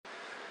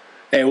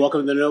Hey,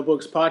 welcome to the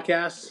Notebooks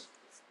podcast.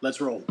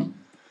 Let's roll.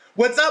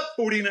 What's up,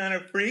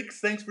 49er freaks?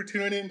 Thanks for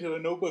tuning in to the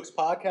Notebooks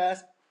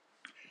podcast.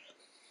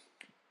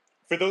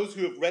 For those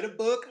who have read a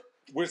book,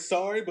 we're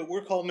sorry, but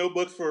we're called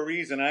Notebooks for a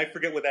reason. I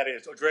forget what that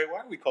is. So, Dre, why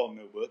are we called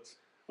Notebooks?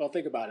 Well,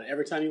 think about it.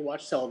 Every time you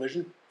watch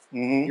television,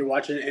 you're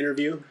watching an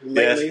interview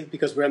lately,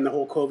 because we're in the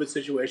whole COVID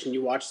situation.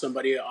 You watch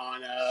somebody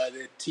on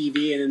the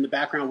TV, and in the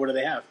background, what do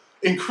they have?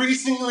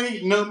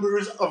 Increasingly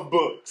numbers of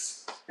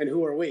books. And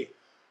who are we?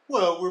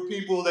 Well, we're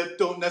people that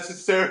don't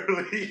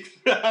necessarily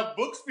have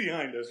books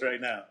behind us right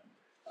now.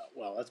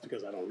 Well, that's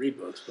because I don't read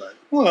books, but...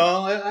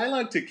 Well, I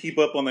like to keep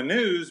up on the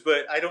news, but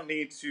I don't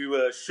need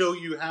to show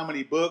you how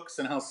many books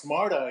and how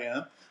smart I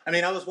am. I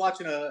mean, I was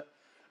watching an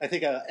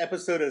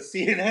episode of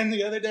CNN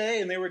the other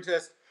day, and they were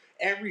just,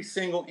 every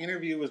single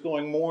interview was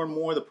going more and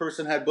more. The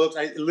person had books.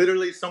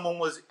 Someone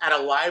was at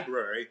a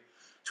library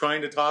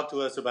trying to talk to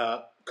us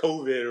about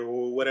COVID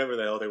or whatever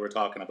the hell they were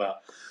talking about.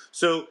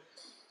 So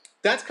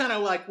that's kind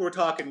of like we're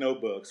talking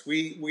notebooks.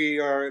 We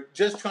are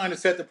just trying to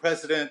set the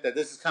precedent that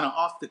this is kind of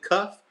off the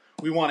cuff.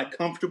 We want it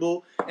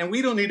comfortable, and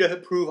we don't need to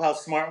prove how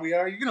smart we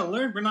are. You're going to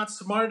learn we're not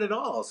smart at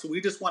all. So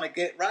we just want to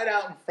get right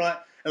out in front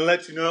and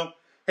let you know,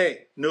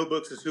 hey,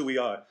 Notebooks is who we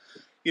are.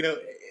 You know,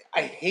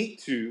 I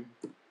hate to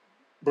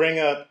bring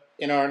up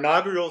in our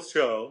inaugural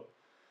show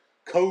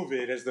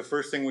COVID as the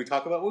first thing we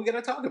talk about. We're going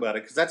to talk about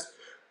it because that's,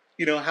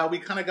 how we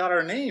kind of got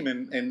our name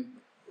and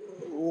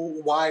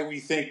why we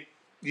think,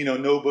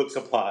 Notebooks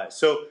applies.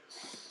 So,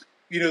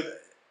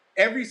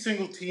 every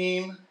single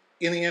team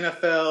in the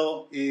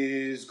NFL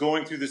is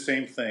going through the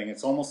same thing.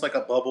 It's almost like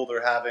a bubble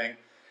they're having.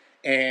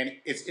 And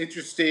it's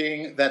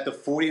interesting that the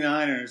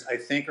 49ers, I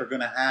think, are going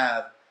to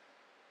have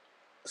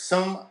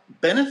some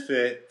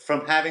benefit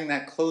from having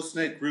that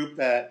close-knit group,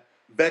 that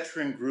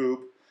veteran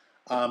group,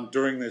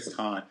 during this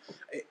time.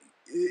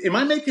 Am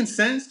I making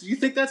sense? Do you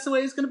think that's the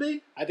way it's going to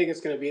be? I think it's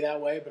going to be that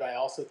way, but I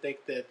also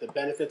think that the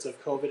benefits of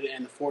COVID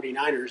and the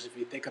 49ers, if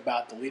you think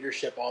about the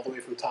leadership all the way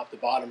from top to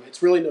bottom,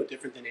 it's really no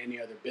different than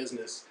any other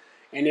business.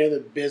 Any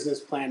other business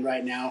plan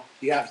right now,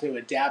 you have to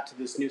adapt to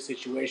this new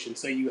situation.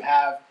 So you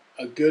have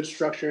a good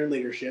structure and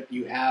leadership.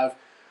 You have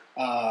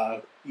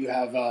Lee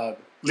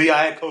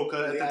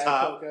Iacocca at the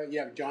top. You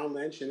have John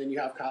Lynch, and then you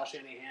have Kyle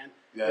Shanahan.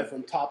 Yeah. And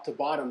from top to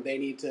bottom, they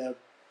need to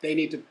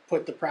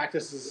put the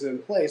practices in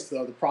place,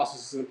 the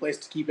processes in place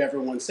to keep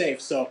everyone safe.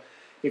 So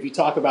if you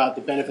talk about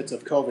the benefits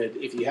of COVID,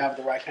 if you have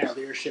the right kind of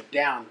leadership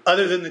down.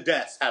 Other than the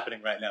deaths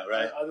happening right now,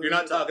 right? You're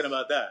not talking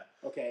about that.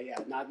 Okay, yeah,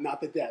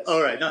 not the deaths.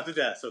 All right, not the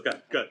deaths. Okay,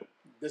 good.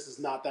 This is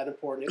not that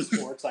important in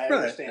sports, I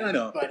understand. I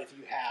know. But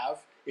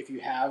if you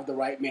have the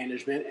right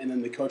management, and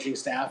then the coaching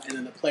staff, and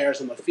then the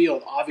players on the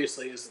field,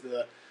 obviously is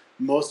the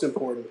most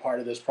important part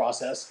of this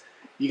process.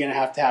 You're going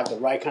to have the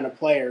right kind of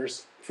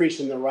players,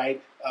 preaching the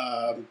right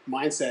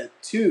mindset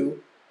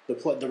to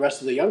the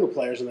rest of the younger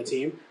players on the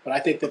team. But I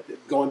think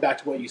that, going back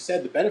to what you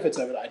said, the benefits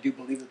of it, I do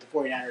believe that the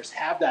 49ers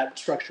have that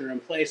structure in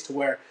place to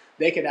where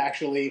they could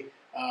actually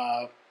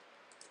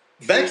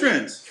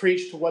veterans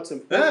preach to what's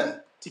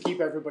important to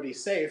keep everybody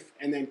safe,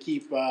 and then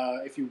keep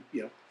if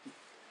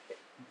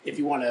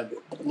you want to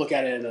look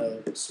at it in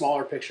a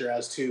smaller picture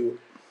as to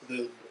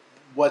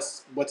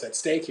what's at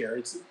stake here,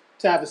 it's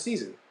to have a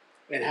season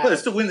and have. But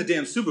it's to win the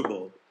damn Super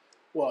Bowl.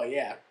 Well,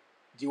 yeah.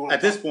 Do you want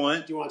at this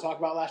point? Do you want to talk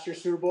about last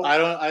year's Super Bowl?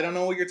 I don't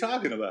know what you're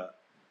talking about.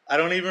 I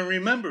don't even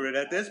remember it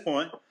at this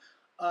point.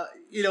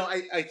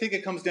 I think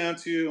it comes down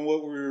to, and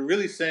what we're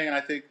really saying, and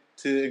I think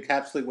to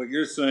encapsulate what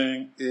you're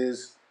saying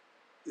is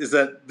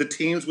that the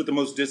teams with the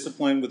most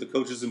discipline, with the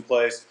coaches in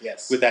place,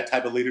 with that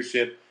type of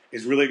leadership,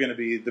 is really going to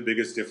be the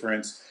biggest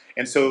difference.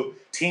 And so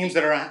teams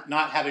that are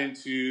not having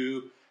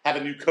to have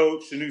a new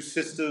coach, a new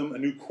system, a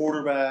new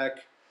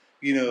quarterback,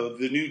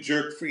 the new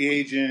jerk free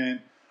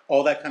agent,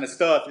 all that kind of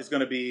stuff is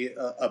going to be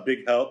a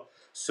big help.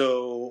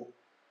 So,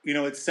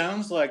 it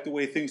sounds like the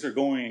way things are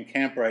going in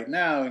camp right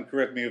now, and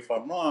correct me if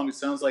I'm wrong, it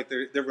sounds like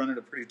they're running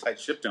a pretty tight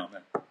ship down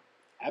there.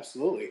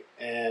 Absolutely.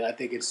 And I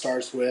think it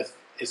starts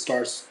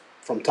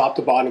from top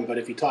to bottom, but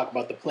if you talk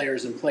about the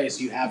players in place,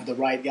 you have the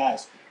right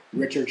guys.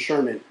 Richard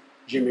Sherman,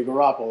 Jimmy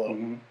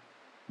Garoppolo,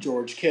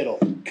 George Kittle.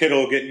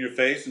 Kittle will get in your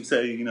face and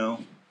say,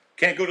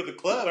 can't go to the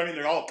club. I mean,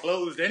 they're all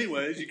closed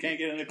anyways. You can't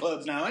get in the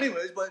clubs now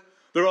anyways, but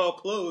they're all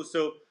closed.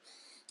 So,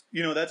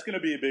 that's going to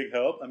be a big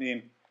help. I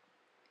mean,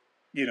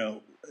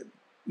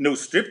 no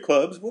strip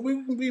clubs, but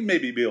we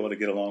maybe be able to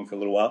get along for a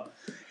little while.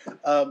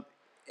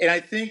 And I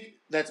think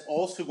that's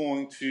also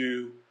going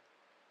to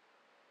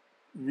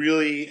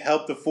really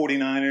help the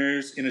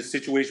 49ers in a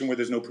situation where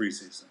there's no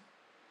preseason.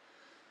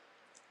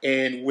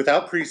 And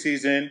without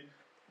preseason,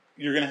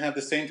 you're going to have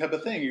the same type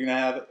of thing. You're going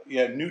to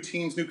have new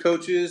teams, new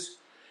coaches,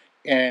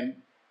 and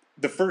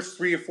the first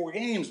 3 or 4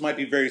 games might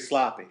be very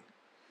sloppy.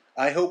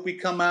 I hope we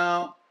come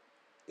out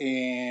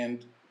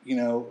and,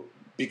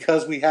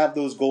 because we have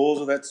those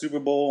goals of that Super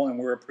Bowl and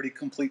we're a pretty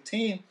complete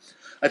team,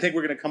 I think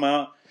we're going to come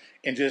out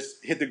and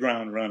just hit the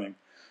ground running.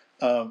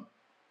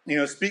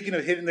 Speaking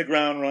of hitting the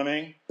ground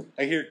running,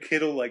 I hear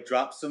Kittle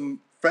drop some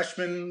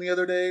freshmen the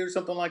other day or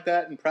something like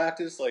that in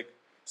practice,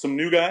 Some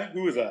new guy?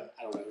 Who was that?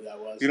 I don't know who that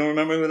was. You don't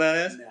remember who that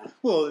is? No.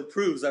 Well, it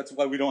proves that's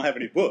why we don't have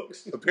any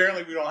books.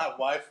 Apparently, we don't have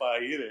Wi-Fi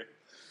either.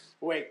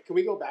 Wait, can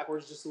we go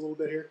backwards just a little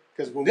bit here?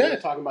 Because when we were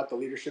talking about the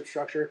leadership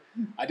structure,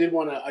 I did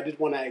want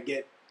to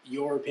get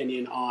your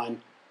opinion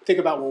on. Think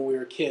about when we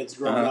were kids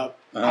growing up,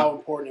 how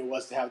important it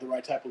was to have the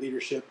right type of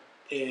leadership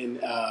in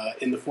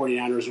the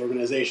 49ers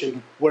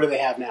organization. What do they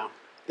have now?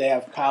 They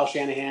have Kyle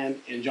Shanahan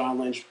and John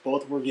Lynch.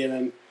 Both were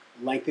given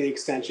lengthy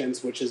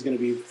extensions, which is going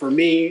to be, for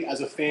me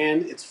as a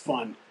fan, it's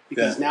fun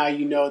because now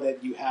you know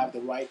that you have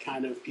the right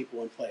kind of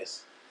people in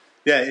place.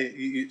 Yeah,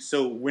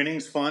 so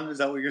winning's fun. Is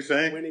that what you're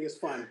saying? Winning is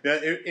fun. Yeah,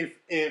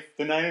 if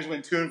the Niners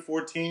went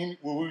 2-14,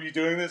 will we be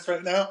doing this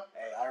right now?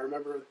 Hey, I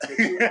remember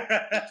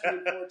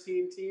the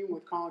 2-14 team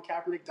with Colin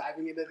Kaepernick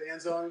diving into the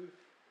end zone.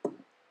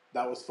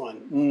 That was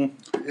fun.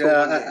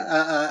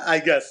 Yeah,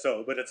 I guess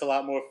so. But it's a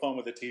lot more fun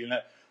with the team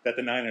that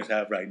the Niners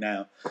have right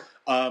now.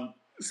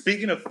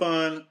 Speaking of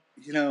fun,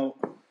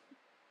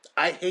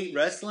 I hate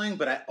wrestling,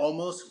 but I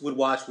almost would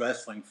watch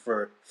wrestling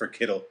for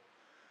Kittle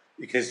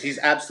because he's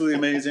absolutely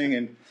amazing,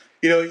 and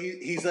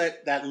he's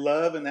like that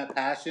love and that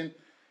passion.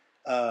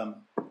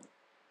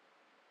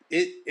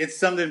 It's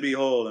something to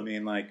behold. I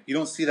mean, like you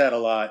don't see that a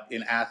lot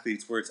in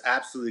athletes where it's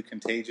absolutely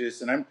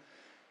contagious. And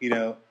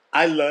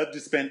I love to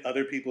spend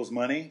other people's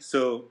money,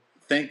 so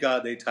thank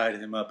God they tied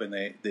him up and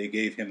they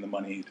gave him the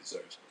money he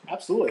deserves.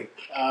 Absolutely.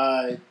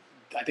 I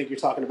think you're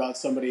talking about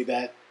somebody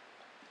that.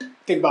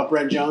 Think about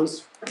Brent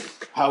Jones,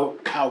 how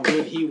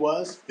good he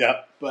was.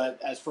 Yeah. But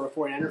as for a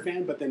 49er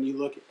fan, but then you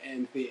look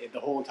and the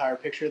whole entire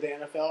picture of the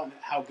NFL and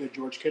how good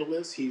George Kittle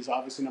is. He's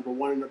obviously number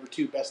 1 and number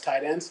 2 best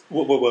tight ends.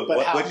 What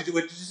did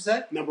you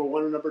say? Number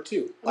 1 and number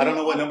 2. I don't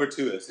know what number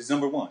 2 is. He's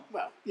number 1.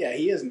 Well, yeah,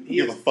 he isn't.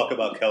 Give a fuck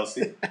about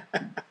Kelsey.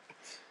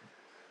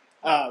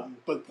 But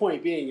the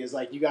point being is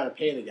like you got to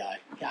pay the guy.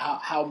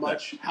 How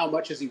much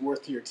is he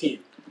worth to your team?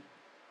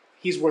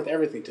 He's worth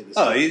everything to this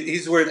team.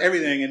 He's worth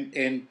everything,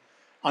 and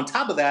on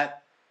top of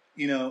that,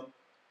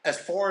 as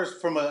far as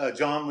from a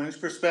John Lynch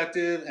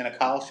perspective and a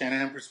Kyle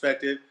Shanahan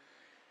perspective,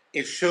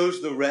 it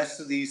shows the rest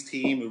of these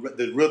teams,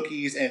 the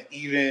rookies and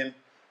even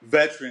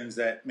veterans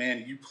that,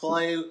 man, you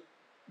play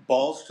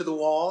balls to the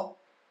wall,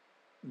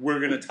 we're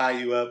going to tie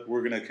you up,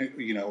 we're going to,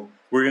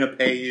 we're going to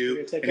pay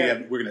you,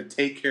 we're going to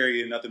take care of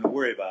you, nothing to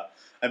worry about.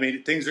 I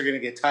mean, things are going to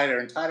get tighter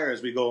and tighter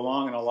as we go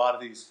along, and a lot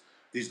of these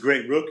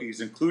great rookies,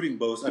 including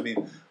Bosa, I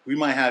mean, we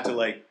might have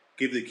to,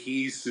 give the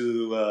keys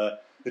to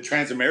the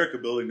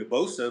Transamerica building to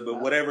Bosa, but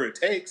whatever it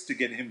takes to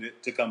get him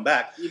to come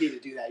back. You need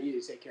to do that. You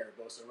need to take care of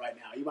Bosa right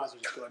now. You might as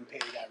well just go ahead and pay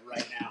the guy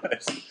right now.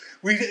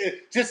 We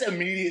just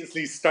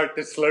immediately start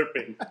the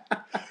slurping.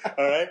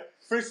 All right?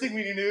 First thing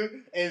we need to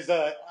do is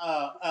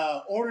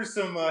order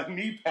some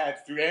knee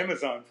pads through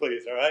Amazon,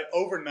 please. All right?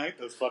 Overnight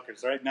those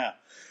fuckers right now.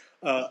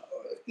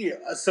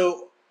 It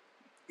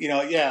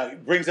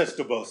brings us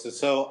to Bosa.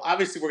 So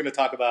obviously we're going to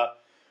talk about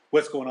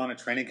what's going on in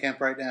training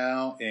camp right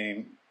now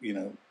and,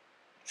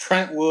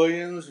 Trent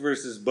Williams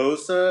versus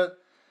Bosa,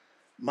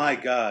 my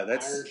God,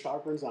 that's iron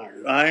sharpens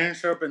iron. Iron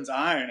sharpens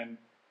iron, and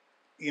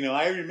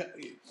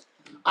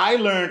I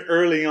learned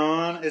early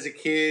on as a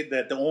kid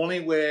that the only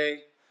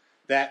way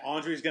that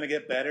Andre's going to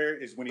get better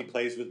is when he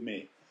plays with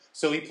me.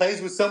 So he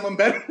plays with someone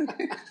better.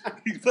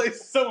 He plays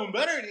with someone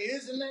better than he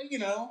is, and then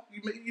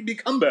you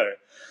become better.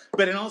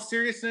 But in all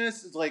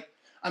seriousness, it's like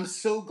I'm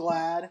so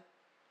glad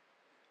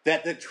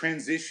that the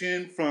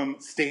transition from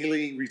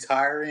Staley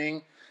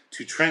retiring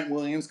to Trent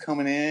Williams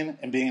coming in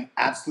and being an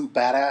absolute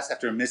badass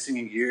after missing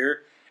a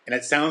year, and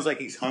it sounds like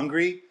he's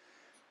hungry.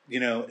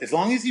 As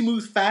long as he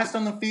moves fast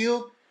on the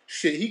field,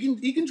 shit,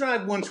 he can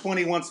drive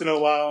 120 once in a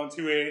while and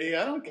 280.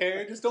 I don't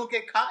care. Just don't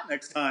get caught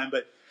next time.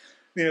 But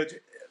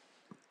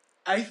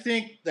I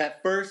think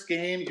that first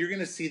game you're going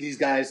to see these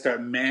guys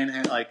start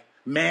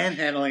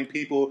manhandling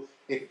people.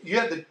 If you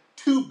have the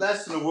two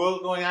best in the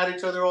world going at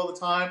each other all the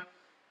time,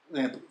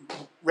 man,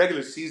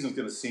 regular season's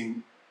going to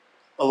seem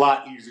a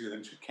lot easier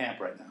than camp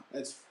right now.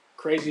 It's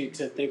crazy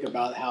to think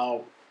about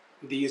how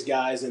these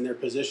guys in their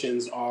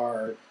positions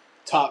are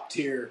top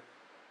tier,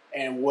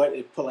 and what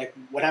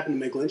happened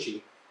to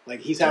McGlinchey.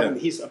 He's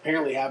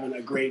apparently having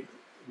a great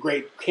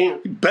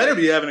camp. He better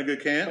be having a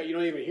good camp. But you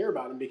don't even hear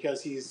about him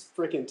because he's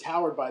freaking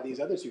towered by these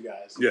other two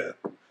guys. Yeah,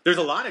 there's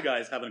a lot of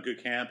guys having a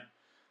good camp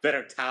that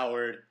are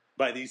towered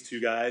by these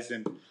two guys,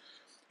 and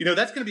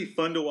that's going to be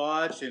fun to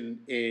watch. And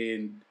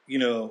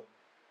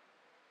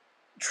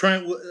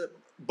Trent.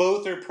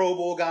 Both are Pro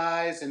Bowl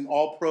guys and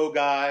all-pro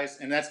guys,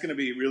 and that's going to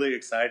be really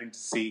exciting to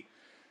see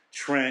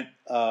Trent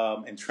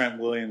and Trent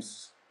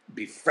Williams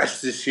be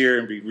fresh this year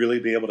and really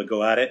be able to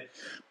go at it.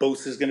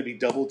 Bosa is going to be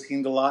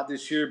double-teamed a lot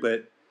this year,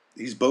 but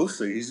he's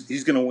Bosa.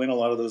 He's going to win a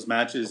lot of those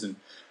matches, and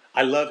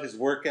I love his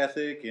work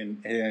ethic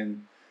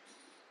and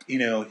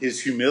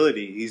his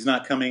humility. He's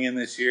not coming in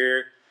this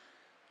year.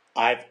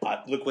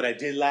 Look what I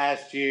did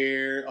last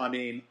year. I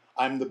mean,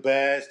 I'm the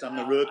best. I'm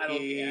the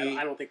rookie.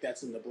 I don't think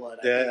that's in the blood.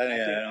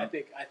 I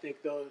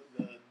think the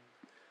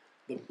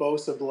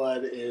Bosa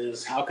blood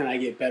is how can I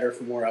get better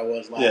from where I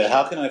was last year. year.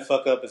 How can I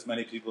fuck up as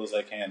many people as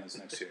I can this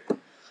next year?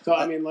 So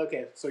I mean,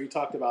 so you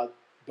talked about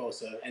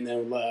Bosa, and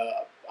then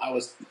I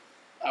was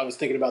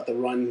thinking about the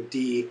run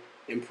D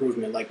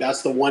improvement. Like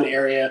that's the one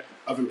area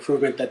of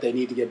improvement that they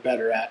need to get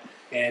better at.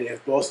 And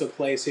if Bosa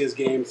plays his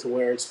game to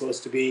where it's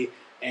supposed to be,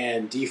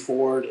 and D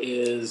Ford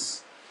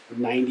is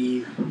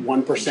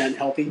 91%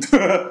 healthy,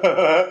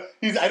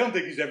 I don't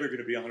think he's ever going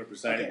to be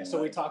 100%. okay, anymore.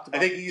 So we talked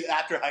about. I think he's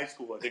after high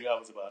school. I think that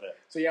was about it.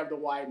 So you have the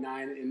wide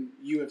 9, and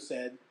you have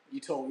said. You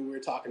told me we were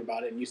talking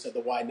about it, and you said the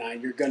wide 9.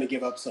 You're going to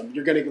give up some.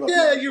 You're going to give up.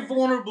 Yeah, you're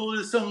vulnerable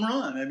to some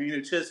run. I mean,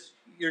 it's just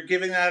you're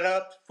giving that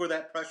up for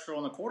that pressure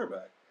on the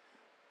quarterback.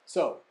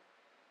 So,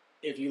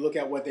 if you look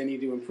at what they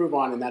need to improve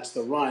on, and that's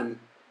the run,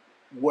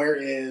 where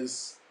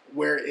is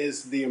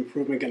the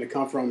improvement going to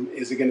come from?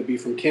 Is it going to be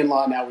from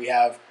Kinlaw? Now we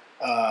have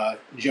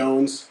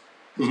Jones,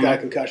 who's got a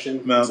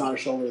concussion. No. It's not a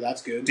shoulder.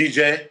 That's good.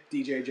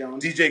 DJ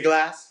Jones. DJ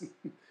Glass.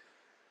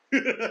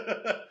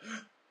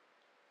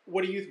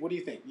 What do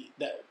you think?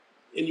 That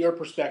in your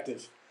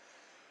perspective,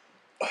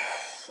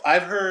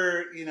 I've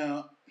heard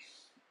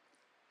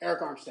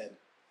Eric Armstead.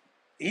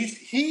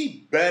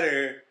 He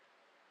better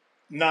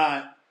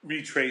not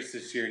retrace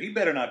this year. He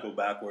better not go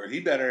backward.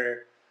 He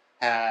better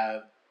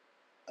have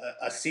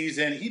a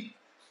season.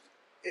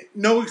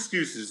 No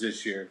excuses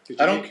this year.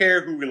 I don't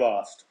care who we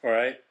lost, all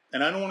right?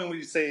 And I don't want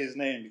to say his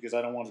name because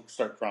I don't want to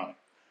start crying.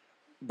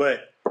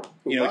 But,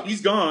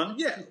 he's gone.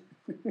 Yeah.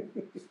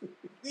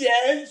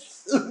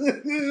 Yes.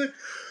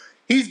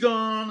 He's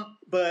gone,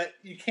 but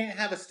you can't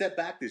have a step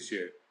back this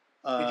year.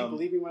 Did you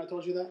believe me when I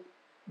told you that?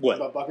 What?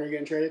 About Buckner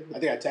getting traded? I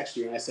think I texted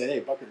you and I said,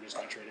 "Hey, Buckner just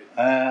got traded."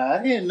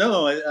 I didn't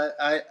know.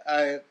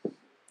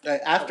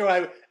 After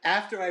I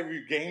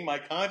regained my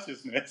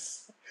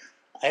consciousness,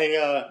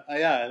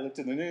 I looked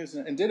at the news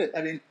and did it.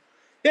 I mean,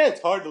 yeah,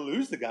 it's hard to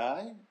lose the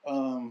guy,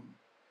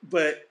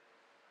 but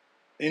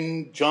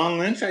in John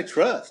Lynch, I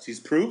trust.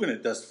 He's proven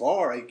it thus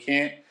far. I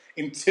can't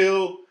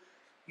until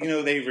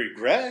they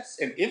regress,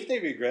 and if they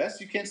regress,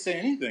 you can't say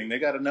anything. They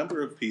got a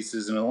number of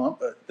pieces and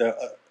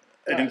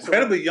an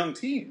incredibly young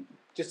team.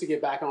 Just to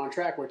get back on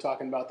track, we're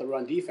talking about the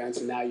run defense,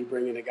 and now you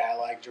bring in a guy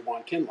like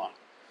Javon Kinlaw.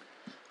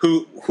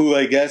 Who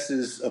I guess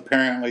is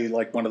apparently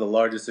like one of the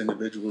largest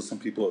individuals some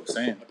people have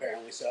seen.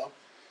 Apparently so.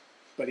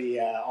 But he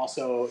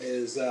also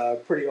is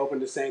pretty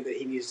open to saying that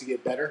he needs to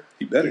get better.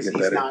 He better get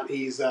better.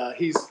 He's not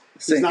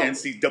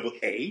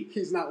NCAA.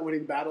 He's not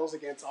winning battles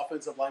against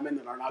offensive linemen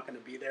that are not going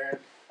to be there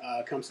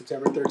come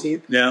September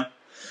 13th. Yeah.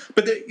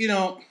 But,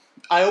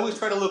 I always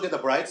try to look at the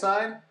bright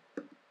side,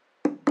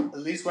 at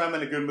least when I'm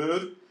in a good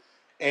mood.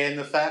 And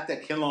the fact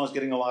that Kinlaw is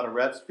getting a lot of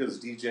reps because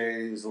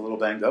DJ is a little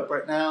banged up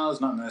right now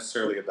is not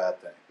necessarily a bad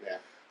thing. Yeah.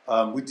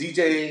 With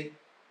DJ,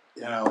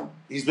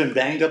 he's been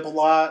banged up a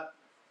lot.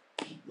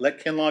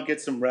 Let Kinlaw get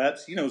some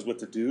reps. He knows what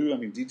to do. I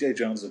mean, DJ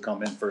Jones will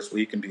come in first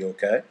week and be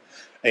okay.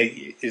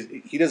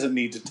 He doesn't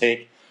need to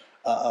take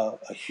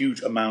a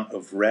huge amount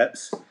of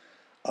reps.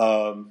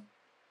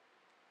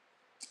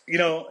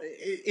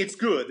 It's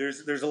good.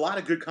 There's a lot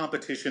of good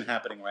competition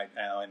happening right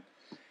now, and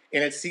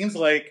it seems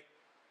like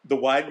the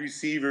wide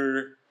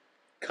receiver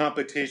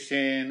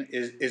competition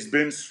has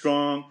been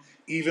strong,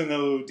 even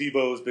though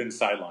Debo's been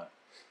sidelined.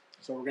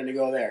 So we're going to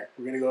go there.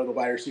 We're going to go to the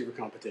wide receiver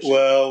competition.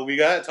 Well, we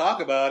got to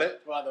talk about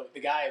it. Well, the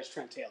guy is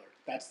Trent Taylor.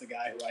 That's the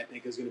guy who I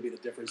think is going to be the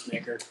difference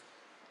maker,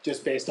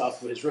 just based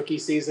off of his rookie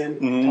season,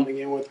 coming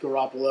in with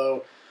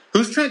Garoppolo.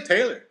 Who's Trent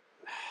Taylor?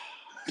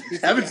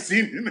 I haven't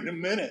seen him in a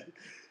minute.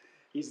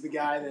 He's the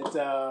guy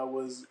that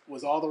was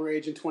all the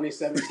rage in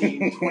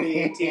 2017,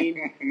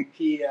 2018.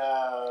 He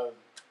I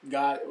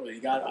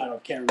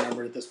can't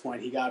remember at this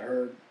point. He got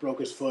hurt, broke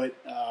his foot.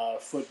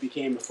 Foot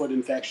became a foot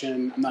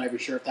infection. I'm not even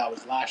sure if that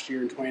was last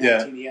year in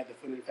 2019. He had the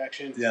foot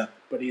infection. Yeah.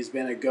 But he's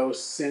been a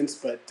ghost since.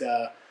 But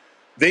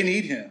they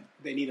need him.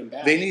 They need him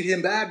bad. They need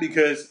him bad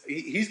because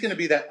he's going to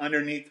be that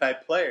underneath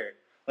type player,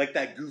 like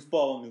that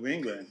goofball in New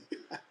England.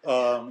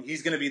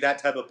 He's going to be that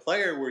type of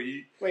player where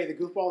you... Wait, the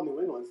goofball in New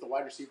England's the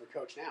wide receiver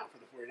coach now for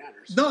the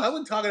 49ers. No,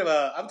 I'm talking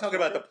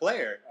about the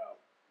player. Oh.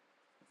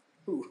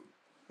 Who?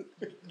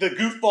 The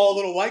goofball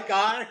little white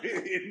guy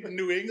in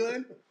New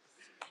England.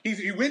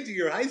 He went to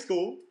your high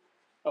school.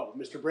 Oh,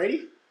 Mr.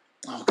 Brady?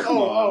 Oh, come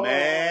on,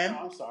 man.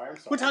 I'm sorry.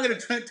 We're talking to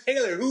Trent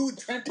Taylor. Who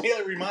Trent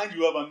Taylor remind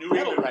you of on New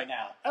England right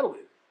now?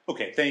 Edelman.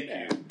 Okay, thank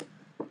you.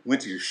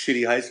 Went to your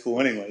shitty high school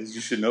anyways.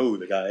 You should know who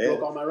the guy is.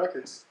 Broke all my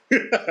records.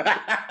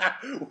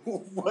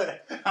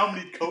 What? How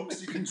many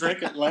Cokes you can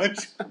drink at lunch?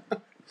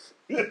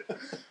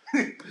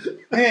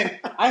 Man,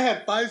 I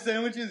had 5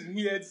 sandwiches and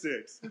he had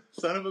 6.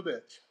 Son of a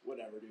bitch.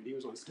 Whatever, dude. He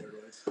was on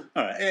steroids.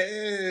 All right.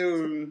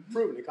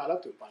 Proven. It caught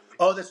up to him finally.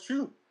 Oh, that's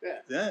true.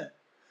 Yeah.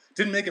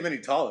 Didn't make him any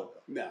taller,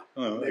 though. No.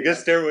 Oh, I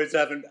guess steroids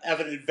haven't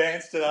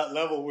advanced to that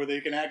level where they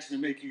can actually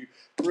make you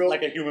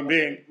like a human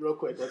being. Real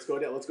quick, let's go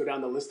down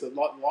the list of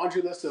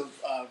laundry list of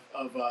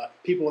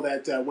people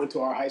that went to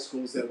our high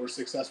schools that were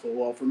successful.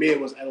 Well, for me, it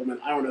was Edelman.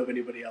 I don't know of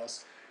anybody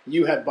else.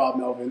 You had Bob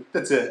Melvin.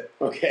 That's it.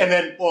 Okay. And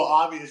then, well,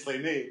 obviously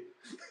me.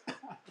 I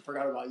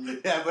forgot about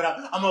you. Yeah, but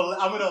I'm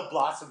gonna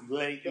blossom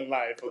late in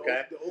life.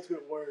 Okay. The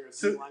ultimate warrior.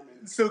 Of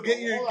linemen. So get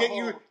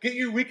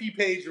your wiki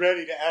page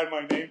ready to add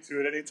my name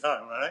to it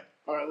anytime. All right.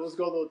 All right. Let's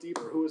go a little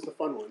deeper. Who was the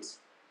fun ones?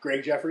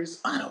 Greg Jeffries?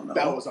 I don't know.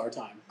 That was our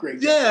time.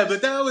 Greg Yeah, Jeffries.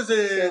 but that was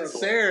a Terrible.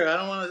 Sarah. I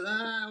don't want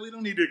to. We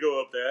don't need to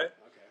go up there. Okay.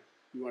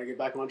 You want to get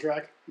back on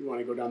track? You want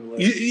to go down the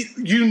list?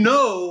 You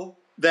know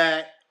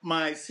that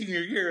my senior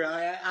year,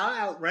 I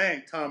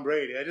outranked Tom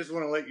Brady. I just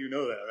want to let you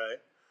know that, right?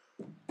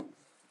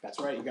 That's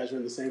right. You guys are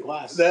in the same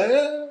class.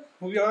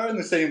 We are in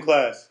the same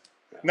class.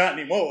 Not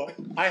anymore.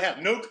 I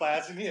have no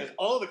class, and he has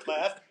all the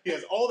class. He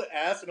has all the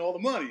ass and all the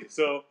money.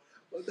 So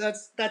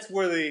that's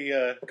where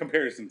the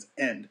comparisons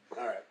end.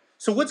 All right.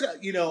 So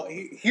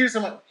here's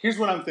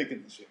what I'm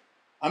thinking this year.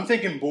 I'm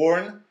thinking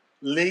Bourne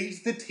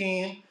leads the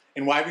team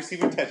in wide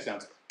receiver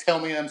touchdowns. Tell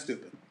me I'm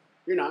stupid.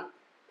 You're not.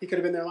 He could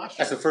have been there last year.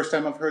 That's the first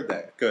time I've heard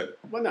that. Good.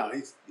 Well, no.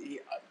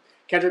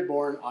 Kendrick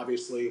Bourne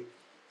obviously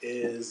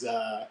is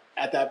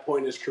at that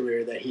point in his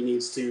career that he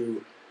needs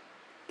to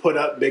put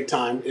up big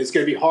time. It's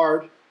going to be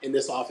hard in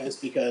this offense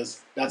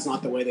because that's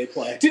not the way they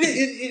play.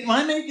 Am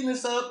I making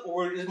this up,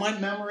 or is my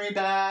memory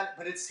bad?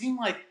 But it seemed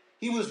like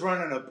he was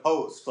running a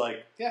post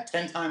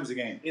 10 times a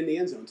game. In the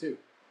end zone, too.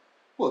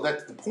 Well,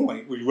 that's the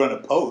point, where you run a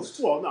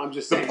post. Well, no, I'm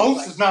just the saying. The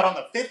post is not on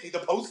the 50. The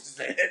post is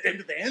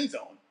into the end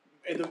zone.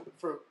 And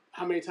for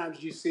how many times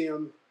did you see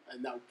him?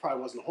 And that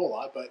probably wasn't a whole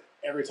lot, but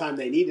every time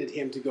they needed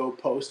him to go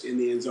post in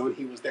the end zone,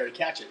 he was there to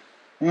catch it.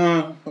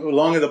 As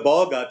long as the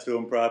ball got to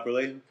him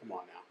properly. Come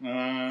on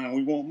now.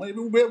 We won't. Maybe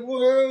we're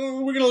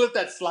going to let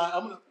that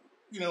slide.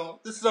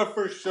 This is our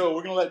first show.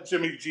 We're going to let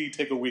Jimmy G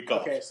take a week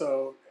off. Okay,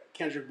 so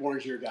Kendrick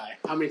Bourne's your guy.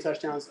 How many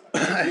touchdowns?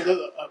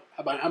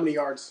 How many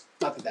yards?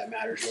 Not that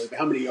matters really, but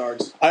how many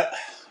yards?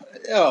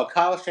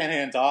 Kyle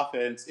Shanahan's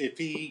offense, if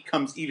he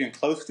comes even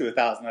close to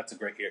 1,000, that's a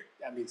great year.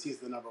 That means he's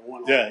the number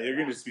one. Yeah, you're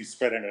going to just be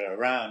spreading it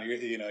around. You're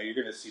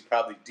going to see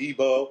probably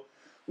Debo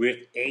with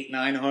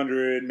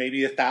 800-900,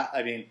 maybe 1,000.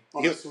 I mean,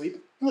 he'll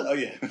sweep. Oh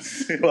yeah,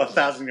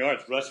 1,000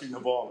 yards rushing the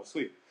ball in a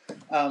sweep.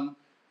 Probably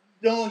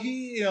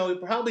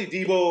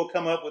Debo will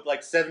come up with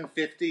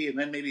 750, and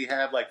then maybe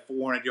have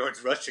 400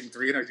 yards rushing,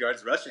 300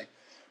 yards rushing,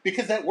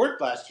 because that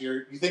worked last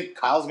year. You think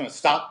Kyle's going to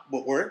stop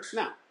what works?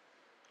 No.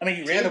 I mean,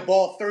 he ran the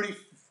ball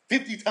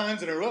 50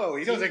 times in a row.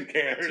 He doesn't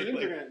care.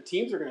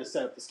 Teams are going to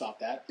set up to stop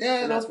that.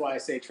 Yeah, and that's why I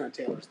say Trent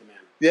Taylor's the man.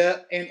 Yeah,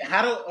 and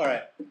all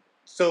right.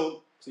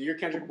 So you're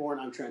Kendrick Bourne,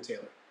 I'm Trent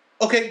Taylor.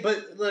 Okay,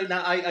 but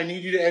now I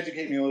need you to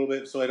educate me a little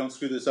bit so I don't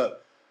screw this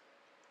up.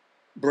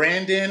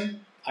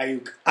 Brandon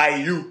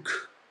Ayuk.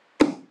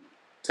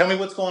 Tell me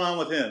what's going on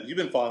with him. You've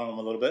been following him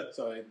a little bit.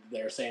 So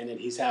they're saying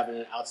that he's having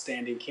an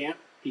outstanding camp.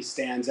 He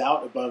stands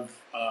out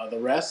above the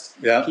rest.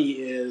 Yeah.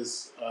 He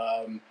is,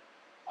 I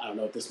don't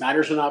know if this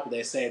matters or not, but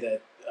they say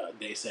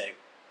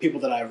people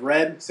that I've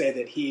read say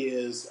that he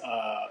is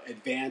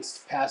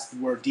advanced past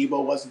where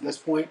Debo was at this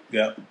point.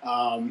 Yeah.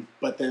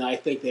 But then I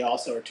think they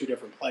also are two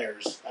different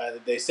players.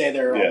 They say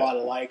they're a lot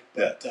alike,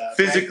 but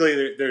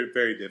physically they're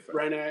very different.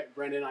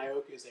 Brandon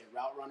Ayuk is a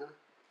route runner,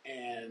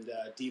 and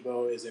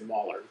Debo is a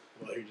mauler.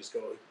 Well, he'll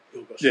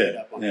go straight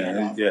up on the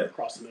handoff or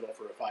across the middle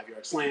for a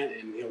 5-yard slant,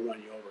 and he'll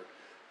run you over.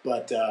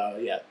 But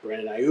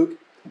Brandon Ayuk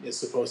is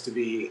supposed to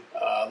be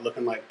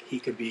looking like he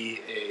could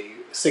be a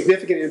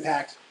significant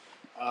impact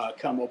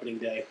come opening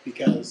day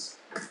because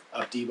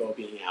of Debo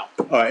being out.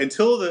 All right,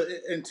 until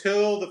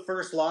the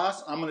first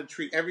loss, I'm going to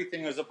treat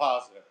everything as a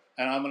positive,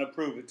 and I'm going to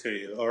prove it to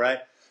you. All right.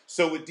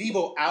 So with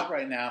Debo out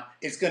right now,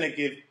 it's going to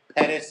give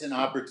Pettis an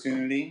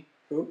opportunity.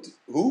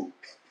 Who?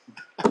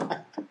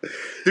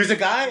 There's a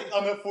guy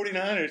on the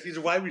 49ers. He's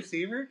a wide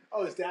receiver.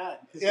 Oh, his dad.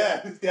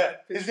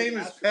 His name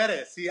is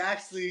Pettis. He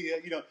actually,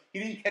 he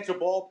didn't catch a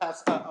ball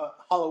past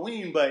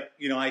Halloween, but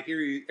I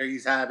hear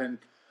he's having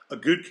a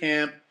good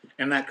camp,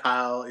 and that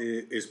Kyle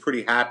is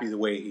pretty happy the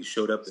way he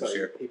showed up this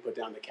year. He put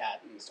down the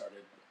cat and started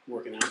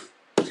working out.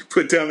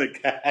 Put down the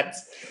cat.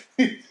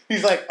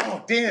 He's like,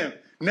 oh damn,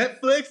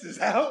 Netflix is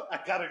out. I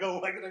gotta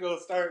go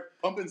start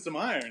pumping some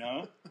iron,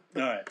 huh?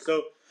 All right,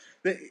 so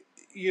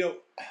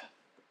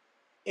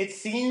it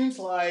seems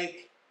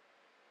like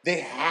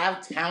they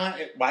have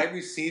talent at wide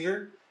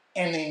receiver,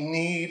 and they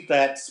need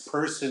that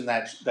person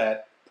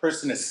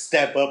to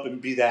step up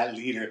and be that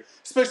leader,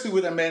 especially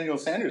with Emmanuel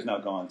Sanders now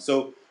gone.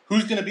 So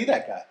who's going to be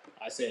that guy?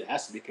 I say it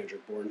has to be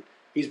Kendrick Bourne.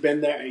 He's been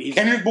there.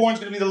 Kendrick Bourne's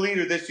going to be the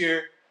leader this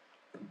year.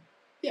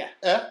 Yeah.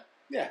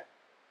 Yeah.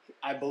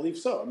 I believe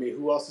so. I mean,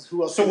 who else?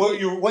 So what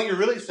you're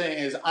really saying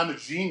is I'm a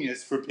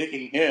genius for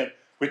picking him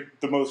with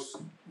the most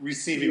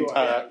receiving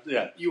time.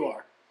 Yeah, you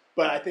are.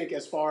 But I think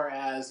as far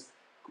as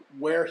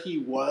where he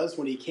was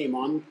when he came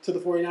on to the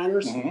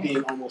 49ers,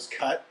 being almost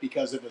cut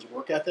because of his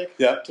work ethic,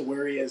 to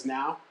where he is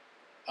now,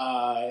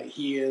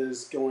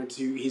 he's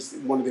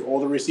one of the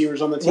older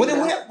receivers on the team.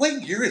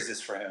 What year is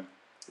this for him?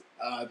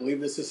 I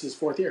believe this is his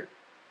 4th year.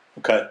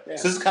 Okay. Yeah.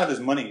 So this is kind of his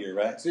money year,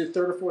 right? It's his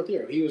 3rd or 4th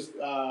year.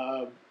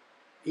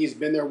 He's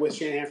been there with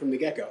Shanahan from the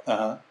get-go.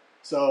 Uh-huh.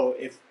 So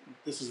if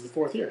this is the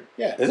 4th year.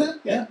 Yeah. Is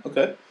it? Yeah.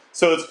 Okay.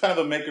 So it's kind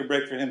of a make or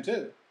break for him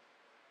too.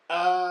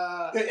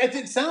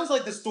 It sounds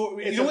like the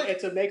story.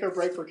 It's a make or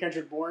break for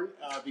Kendrick Bourne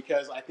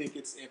because I think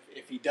it's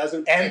if he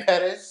doesn't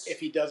Pettis,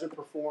 if he doesn't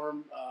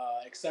perform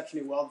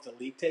exceptionally well,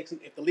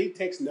 if the league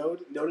takes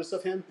notice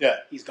of him,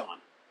 he's gone.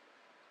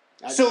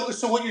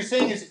 So what you're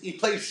saying is he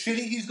plays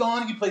shitty, he's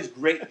gone. He plays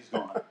great, he's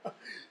gone.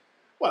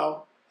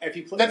 Well, if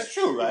he plays, that's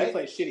true, right? If he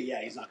plays shitty,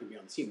 yeah, he's not going to be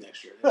on the team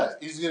next year. Right.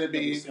 He's going to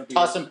be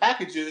tossing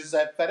packages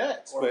at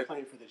FedEx, or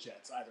playing for the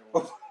Jets, either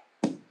one.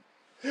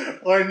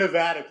 Or in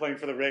Nevada playing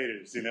for the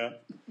Raiders.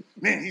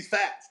 Man, he's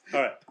fast.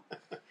 All right,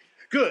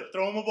 good.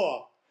 Throw him a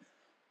ball.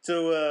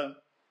 So,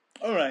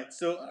 all right.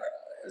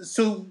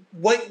 So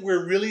what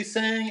we're really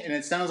saying, and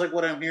it sounds like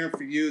what I'm hearing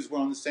for you, is we're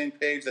on the same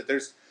page that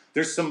there's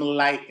some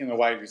light in the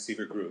wide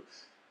receiver group.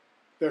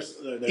 There's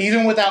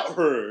even without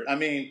Hurd. I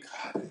mean,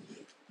 God,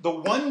 the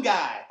one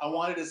guy I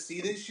wanted to see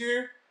this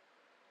year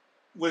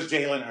was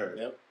Jalen Hurd.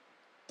 Yep.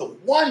 The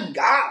one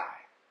guy.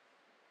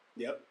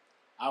 Yep.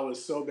 I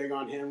was so big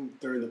on him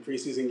during the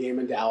preseason game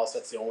in Dallas.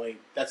 That's the only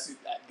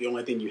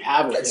thing you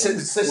have with him. It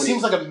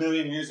seems like a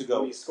million years ago.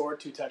 When he scored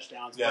 2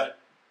 touchdowns. Yeah.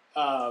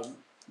 But,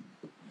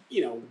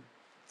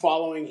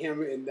 following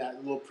him in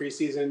that little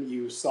preseason,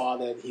 you saw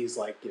that he's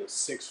like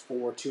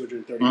 6'4",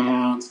 230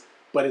 pounds.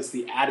 But it's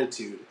the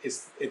attitude.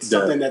 It's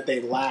something that they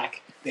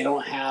lack. They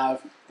don't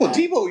have. Well,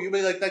 Debo, you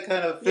mean like that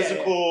kind of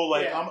physical,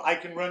 I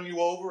can run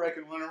you over, I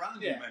can run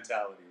around you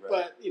mentality, right?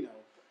 But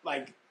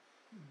like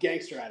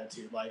gangster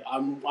attitude, like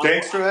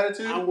gangster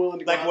attitude. I'm willing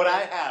to go like what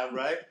I have,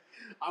 right?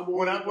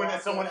 When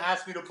someone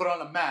asks me to put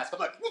on a mask, I'm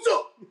like, what's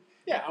up?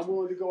 Yeah, I'm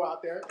willing to go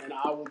out there and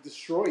I will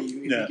destroy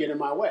you if you get in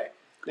my way.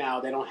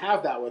 Now they don't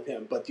have that with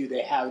him, but do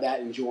they have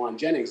that in Juwan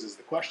Jennings? Is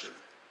the question.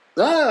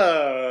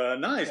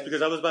 Nice,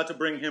 because I was about to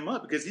bring him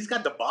up because he's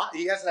got the body.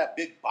 He has that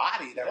big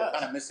body that we're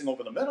kind of missing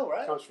over the middle,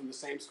 right? Comes from the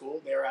same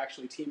school. They were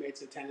actually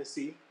teammates at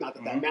Tennessee. Not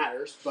that that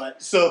matters,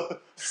 but so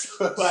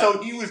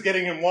he was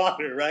getting him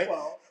water, right?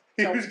 Well,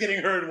 he was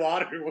getting Hurd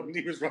water when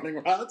he was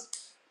running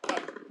routes.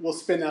 We'll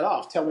spin that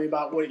off. Tell me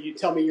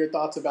your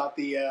thoughts about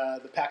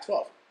the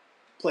Pac-12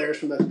 players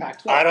from the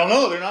Pac-12. I don't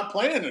know. They're not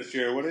playing this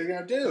year. What are they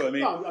going to do? I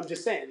mean, no, I'm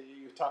just saying.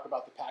 Talk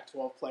about the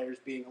Pac-12 players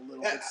being a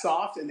little bit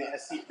soft, and the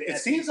SEC. It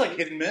seems like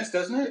hit and miss,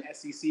 doesn't it?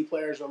 The SEC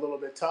players are a little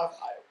bit tough.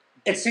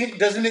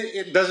 Doesn't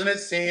it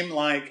seem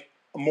like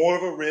more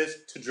of a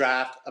risk to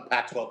draft a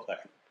Pac-12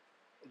 player?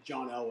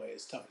 John Elway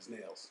is tough as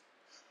nails.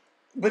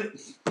 But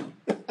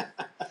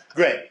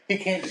great, he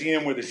can't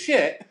GM with a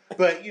shit.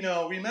 But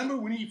remember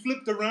when he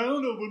flipped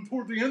around over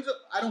toward the end zone?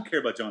 I don't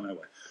care about John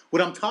Elway.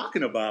 What I'm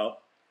talking about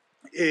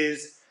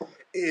is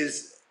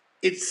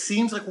it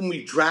seems like when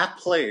we draft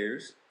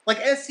players. Like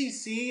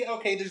SEC,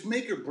 okay, there's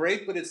make or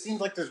break, but it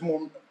seems like there's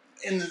more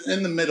in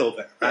the middle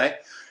there, right?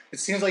 It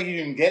seems like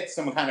you can get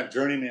some kind of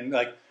journeyman,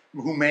 like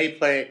who may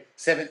play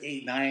 7,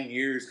 8, 9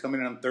 years,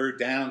 coming in on third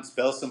down,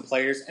 spell some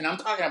players, and I'm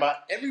talking about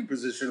every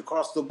position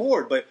across the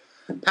board. But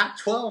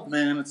Pac-12,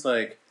 man, it's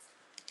like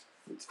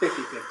it's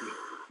 50-50.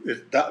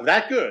 It's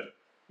that good.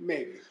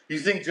 Maybe. You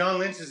think John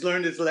Lynch has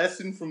learned his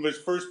lesson from his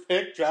first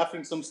pick,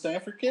 drafting some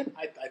Stanford kid?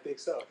 I think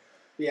so.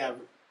 You have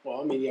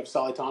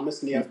Solly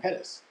Thomas and you have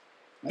Pettis.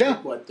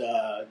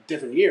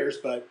 Different years,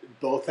 but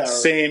both are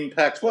same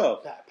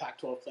Pac-12.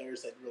 Pac-12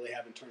 players that really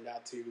haven't turned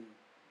out to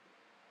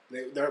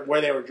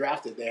where they were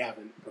drafted. They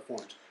haven't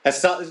performed.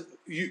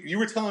 You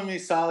were telling me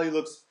Solly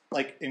looks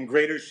like in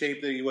greater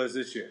shape than he was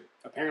this year.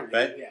 Apparently,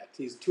 right? Yeah.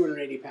 He's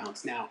 280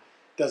 pounds now.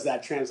 Does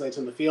that translate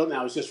on the field?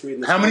 Now I was just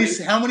reading. How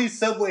many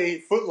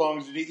Subway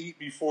footlongs did he eat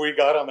before he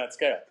got on that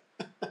scale?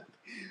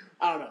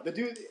 I don't know. The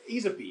dude,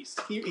 he's a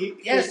beast.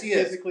 Yes, he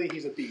is. Physically,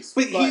 he's a beast.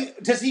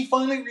 But does he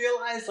finally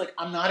realize, like,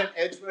 I'm not an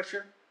edge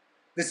rusher?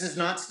 This is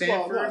not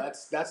Stanford? Well, no,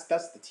 that's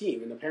the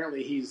team. And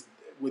apparently he's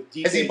with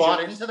DJ Has he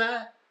bought into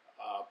that?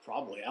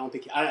 Probably.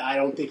 I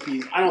don't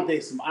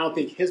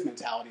think his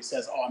mentality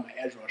says, "Oh, I'm an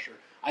edge rusher."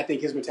 I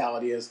think his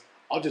mentality is,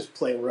 "I'll just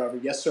play wherever."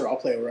 Yes, sir. I'll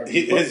play wherever.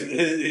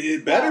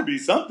 It better be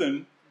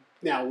something.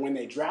 Now, when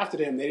they drafted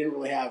him, they didn't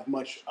really have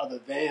much other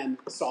than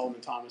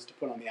Solomon Thomas to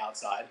put on the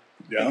outside.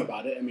 Yeah. Think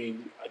about it. I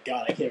mean,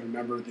 God, I can't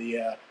remember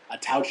the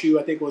Atauchu,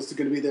 I think, was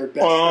going to be their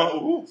best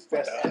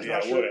edge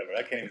rusher. Whatever.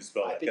 I can't even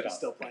spell that. I think he's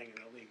still playing in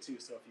the league, too,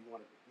 so if you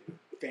want to,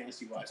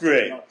 fantasy-wise.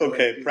 Great.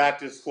 Okay,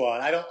 practice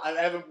squad. I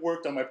haven't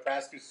worked on my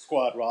practice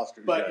squad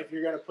roster But yet. if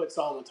you're going to put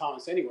Solomon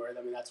Thomas anywhere,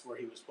 I mean, that's where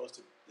he was supposed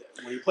to.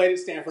 When he played at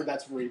Stanford,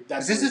 that's where he.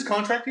 Is this his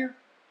contract year?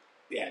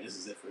 Yeah, this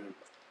is it for him.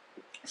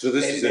 So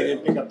they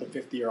didn't pick up the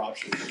 50-year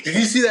option. Did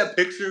you see that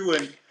picture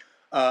when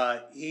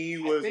he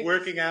was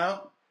working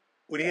out?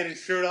 When he had his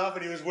shirt off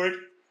and he was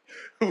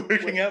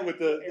working out with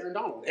the Aaron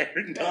Donald.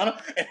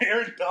 And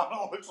Aaron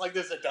Donald looks like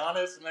this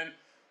Adonis, and then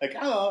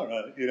all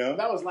right,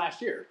 That was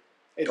last year.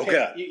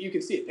 You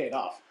can see it paid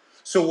off.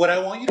 So what I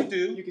want you to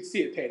do, you can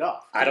see it paid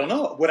off. I don't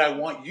know. What I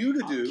want you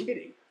to do. I'm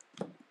kidding.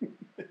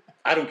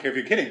 I don't care if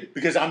you're kidding,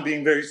 because I'm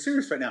being very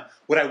serious right now.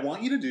 What I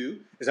want you to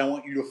do is I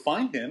want you to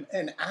find him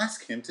and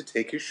ask him to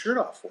take his shirt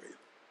off for you.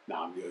 No,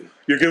 I'm good.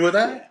 You're good with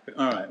that? Yeah.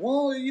 All right.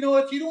 Well, if you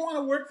don't want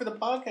to work for the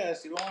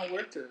podcast, you don't want to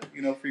work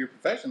for your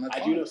profession, that's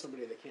fine. I do know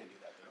somebody that can do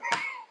that,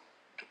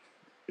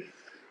 though.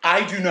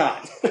 I do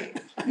not.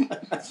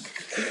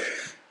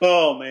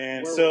 Oh,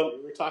 man. We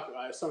were talking,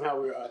 I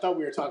thought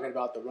we were talking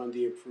about the run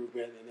D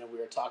improvement, and then we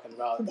were talking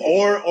about...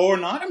 Or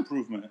not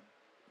improvement.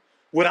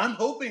 What I'm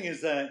hoping is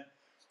that,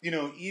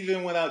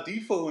 even without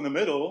Defoe in the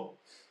middle,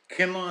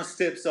 Kinlaw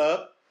steps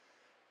up,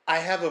 I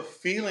have a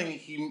feeling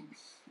he,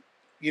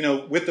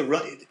 with the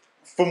run,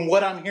 from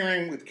what I'm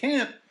hearing with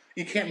Camp,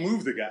 you can't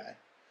move the guy.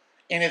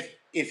 And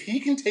if he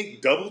can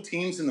take double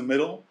teams in the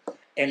middle,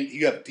 and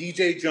you have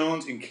DJ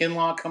Jones and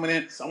Kinlaw coming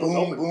in,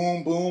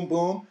 boom, boom,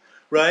 boom,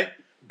 right?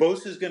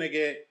 Bosa's gonna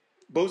get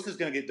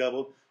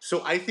doubled.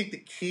 So I think the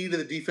key to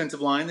the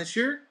defensive line this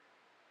year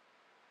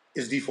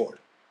is D Ford.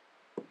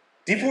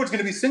 D Ford's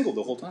gonna be single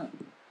the whole time.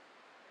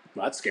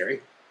 Well, that's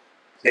scary.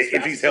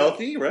 If he's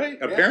healthy, right?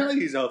 Yeah. Apparently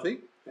he's healthy.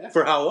 Yeah.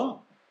 For how long?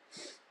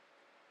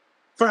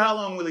 For how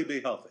long will he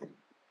be healthy?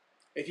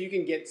 If you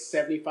can get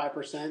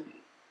 75%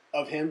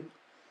 of him,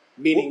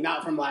 meaning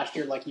not from last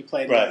year, like he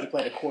played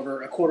a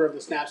quarter of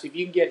the snaps. If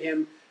you can get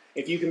him,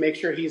 if you can make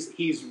sure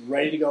he's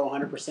ready to go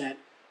 100%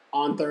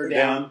 on third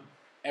down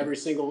every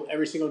single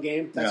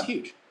game, that's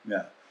huge.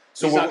 Yeah.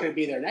 So he's not going to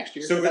be there next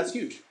year, so that's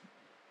huge.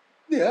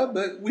 Yeah,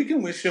 but we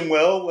can wish him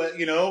well.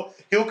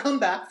 He'll come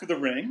back for the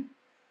ring,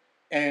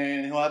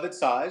 and he'll have it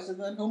sized, and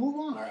then he'll move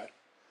on. All right.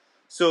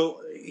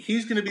 So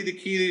he's going to be the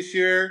key this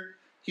year.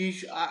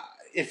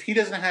 If he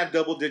doesn't have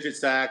double-digit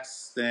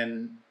sacks,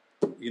 then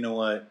you know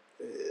what?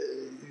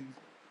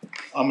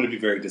 I'm going to be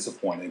very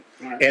disappointed.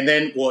 Right. And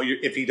then,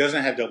 if he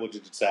doesn't have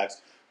double-digit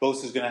sacks,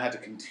 Bosa's going to have to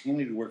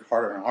continue to work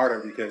harder and harder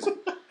because,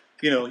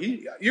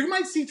 you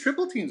might see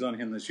triple teams on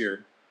him this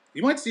year.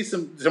 You might see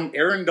some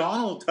Aaron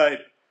Donald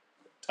type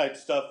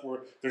stuff where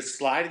they're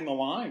sliding the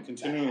line,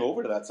 continuing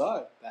over to that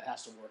side. That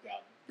has to work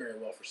out very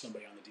well for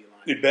somebody on the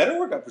D-line. It better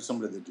work out for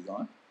somebody on the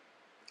D-line.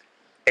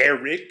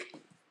 Eric.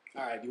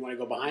 All right, do you want to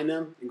go behind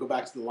them and go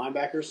back to the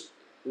linebackers?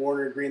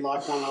 Warner,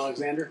 Greenlaw, Quan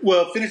Alexander?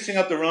 Well, finishing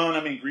up the run,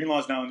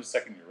 Greenlaw's now in his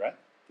second year, right?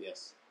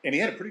 Yes. And he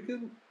had a pretty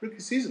good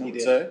rookie season, I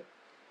would say.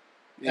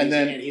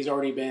 And he's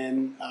already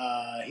been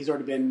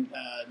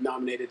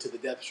nominated to the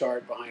depth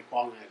chart behind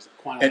Quan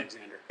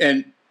Alexander.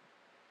 And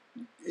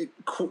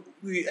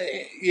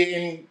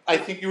I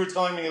think you were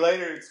telling me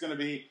later it's going to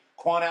be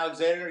Quan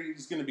Alexander.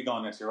 He's going to be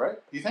gone next year, right?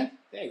 Do you think?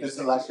 Yeah, this is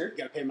the last year. You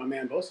got to pay my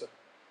man Bosa.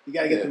 You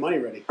got to get the money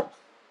ready.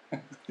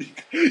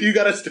 You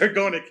got to start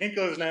going to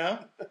Kinko's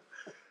now.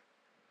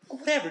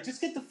 Whatever, just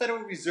get the Federal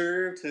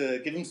Reserve to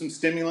give him some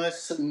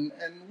stimulus, and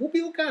we'll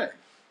be okay.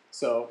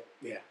 So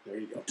yeah, there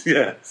you go.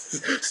 Yeah,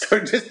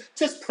 start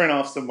just print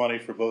off some money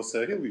for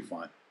Bosa. He'll be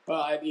fine.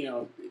 Well, if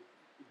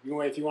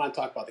you want to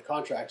talk about the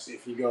contracts,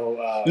 if you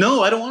go,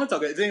 no, I don't want to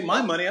talk. It ain't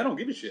my money. I don't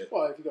give a shit.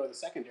 Well, if you go to the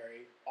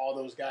secondary, all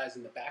those guys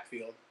in the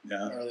backfield,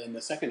 or in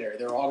the secondary,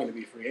 they're all going to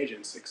be free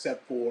agents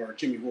except for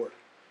Jimmy Ward.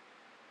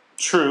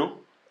 True.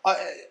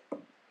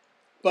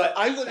 But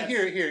I would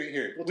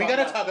here. We got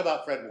to talk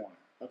about Fred Warner.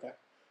 Okay.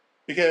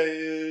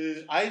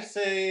 Because I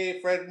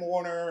say Fred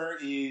Warner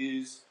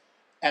is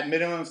at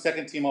minimum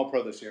second-team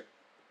All-Pro this year.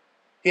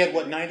 He had,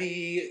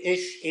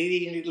 90-ish,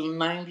 80,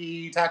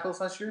 90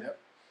 tackles last year? Yep.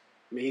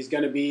 He's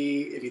going to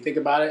be, if you think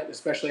about it,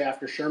 especially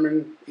after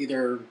Sherman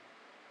either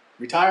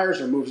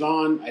retires or moves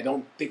on, I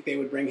don't think they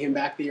would bring him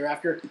back the year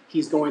after.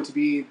 He's going to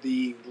be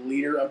the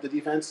leader of the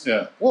defense.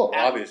 Yeah, well,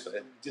 obviously.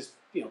 Just,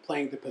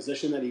 playing the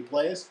position that he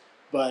plays.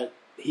 But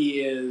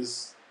he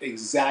is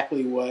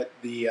exactly what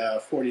the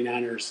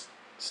 49ers...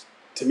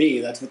 To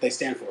me, that's what they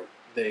stand for.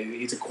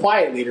 He's a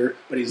quiet leader,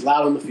 but he's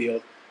loud on the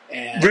field.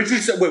 And Richard,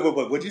 wait.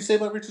 What did you say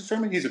about Richard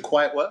Sherman? He's a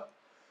quiet what?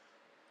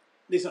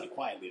 He's not a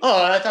quiet leader.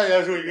 Oh, I thought that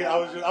was what you.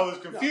 I was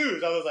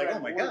confused. No, I was like, oh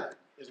my god.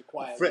 He's a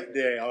quiet leader.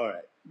 Yeah, all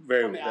right.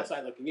 Very from the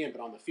outside looking in, but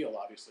on the field,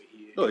 obviously,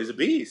 he's a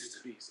beast.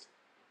 He's a beast.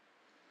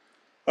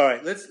 All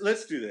right,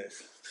 let's do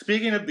this.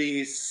 Speaking of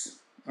beasts,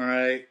 all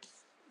right,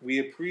 we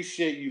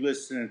appreciate you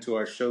listening to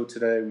our show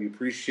today. We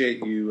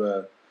appreciate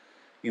you,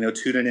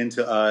 tuning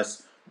into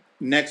us.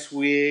 Next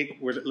week,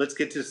 let's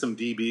get to some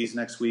DBs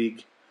next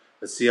week.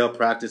 Let's see how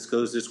practice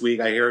goes this week.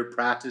 I heard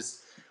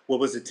practice, what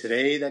was it,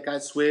 today that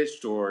got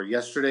switched or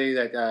yesterday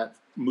that got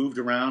moved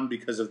around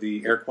because of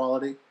the air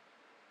quality?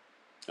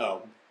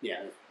 Oh,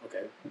 yeah,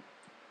 okay.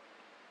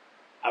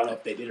 I don't know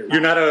if they did or not.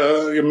 You're not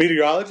a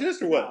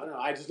meteorologist or what? No,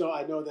 I just know.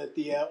 I know that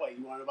you want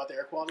to know about the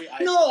air quality?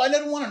 No, I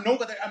don't want to know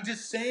about that. I'm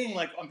just saying,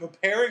 I'm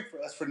preparing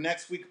for us for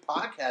next week's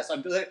podcast.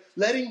 I'm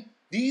letting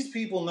these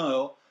people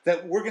know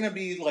that we're going to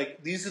be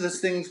these are the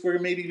things we're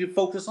maybe to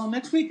focus on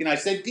next week. And I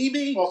said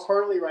DB. Well,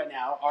 currently right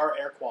now, our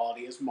air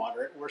quality is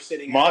moderate. We're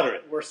sitting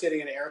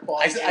at air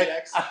quality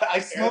index. I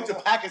smoked a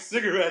pack of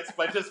cigarettes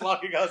by just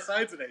walking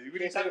outside today. We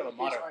didn't talk about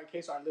moderate. In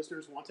case our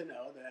listeners want to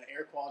know, the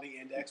air quality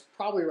index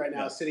probably right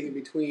now is sitting in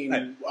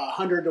between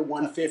 100 to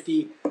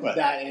 150. Right.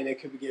 And it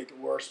could get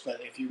worse.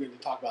 But if you're going to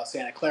talk about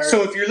Santa Clara.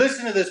 So if you're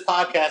listening to this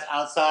podcast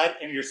outside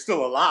and you're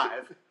still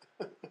alive,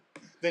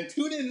 then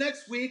tune in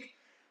next week.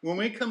 When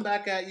we come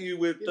back at you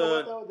with...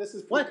 This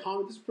is pretty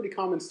common. This is pretty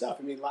common stuff.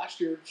 Last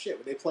year,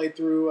 they played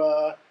through...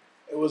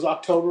 it was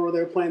October where they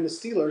were playing the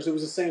Steelers. It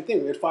was the same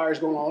thing. We had fires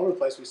going all over the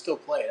place. We still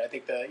played. I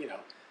think that,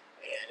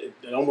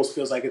 it almost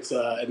feels like it's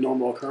a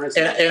normal occurrence.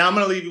 And I'm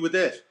going to leave you with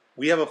this.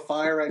 we have a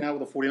fire right now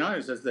with the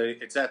 49ers.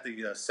 It's at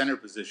the center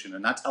position,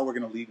 and that's how we're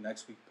going to leave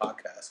next week's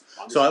podcast.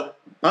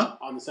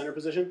 On the center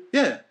position?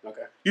 Yeah.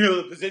 Okay. You know,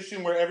 the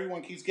position where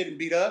everyone keeps getting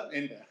beat up,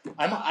 and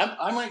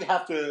I might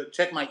have to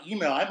check my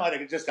email. I might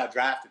have just got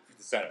drafted for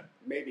the center.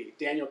 Maybe.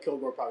 Daniel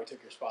Kilgore probably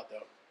took your spot,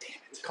 though. Damn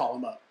it. Call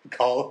him up.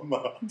 Call him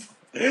up.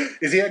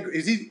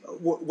 Is he?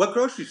 What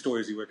grocery store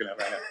is he working at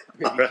right now?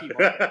 Maybe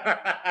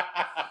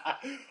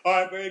Keymarket. All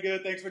right, very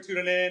good. Thanks for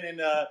tuning in,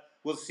 and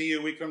we'll see you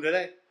a week from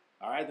today.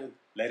 All right, then.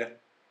 Later.